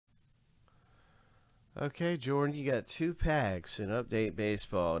Okay, Jordan, you got 2 packs in Update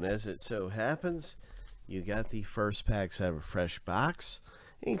Baseball, and as it so happens, you got the first packs out of a fresh box.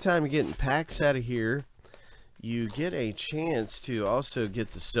 Anytime you're getting packs out of here, you get a chance to also get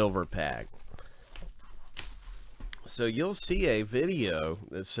the silver pack. So you'll see a video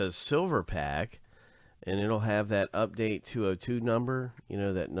that says silver pack, and it'll have that Update 202 number. You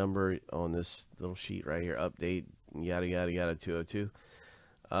know, that number on this little sheet right here, Update yada yada yada 202.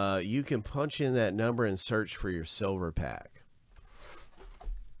 You can punch in that number and search for your silver pack.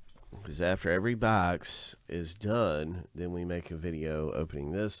 Because after every box is done, then we make a video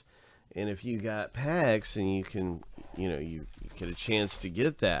opening this. And if you got packs, then you can, you get a chance to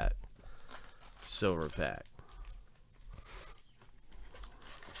get that silver pack.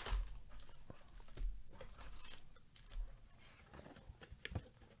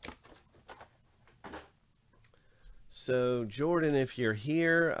 So, Jordan, if you're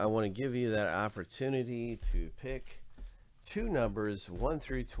here, I want to give you that opportunity to pick 2 numbers, 1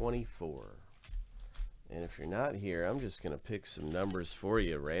 through 24. And if you're not here, I'm just going to pick some numbers for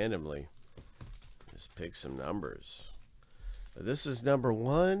you randomly. Just pick some numbers. But this is number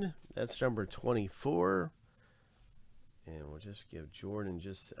 1. That's number 24. And we'll just give Jordan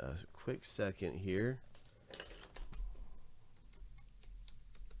just a quick second here.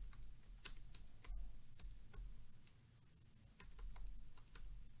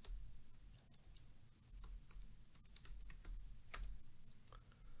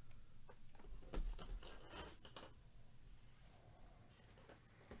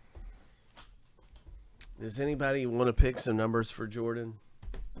 Does anybody want to pick some numbers for Jordan?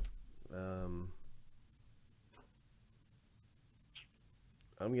 I'm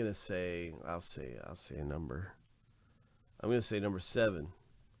gonna say I'll say a number. I'm gonna say number 7.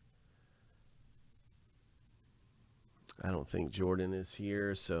 I don't think Jordan is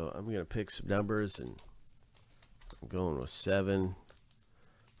here, so I'm gonna pick some numbers, and I'm going with 7,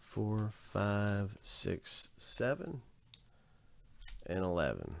 4, 5, 6, 7, and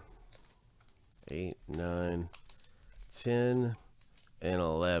 11. 8, 9, 10, and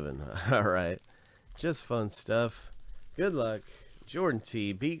 11. All right. Just fun stuff. Good luck. Jordan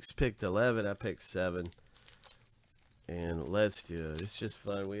T. Beaks picked 11. I picked 7. And let's do it. It's just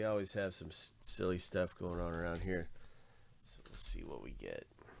fun. We always have some silly stuff going on around here. So we'll see what we get.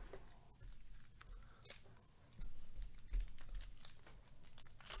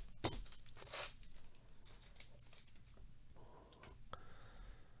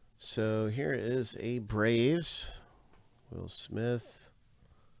 So here is a Braves. Will Smith.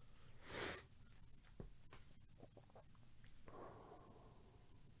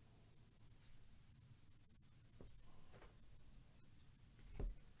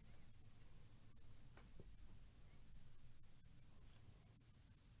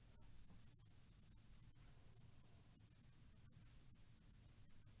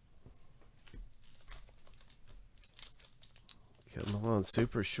 Come on,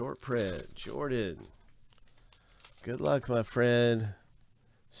 super short print. Jordan. Good luck, my friend.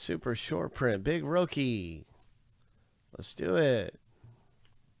 Super short print. Big rookie. Let's do it.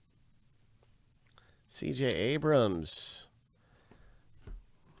 CJ Abrams.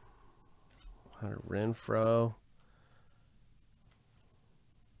 Hunter Renfroe.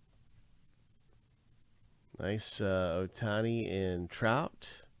 Nice Ohtani and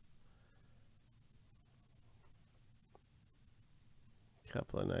Trout.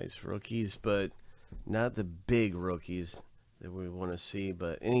 Couple of nice rookies, but not the big rookies that we want to see.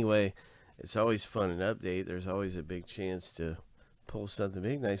 But anyway, it's always fun and update. There's always a big chance to pull something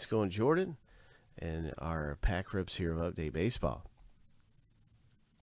big. Nice going, Jordan. And our pack rips here of Update Baseball.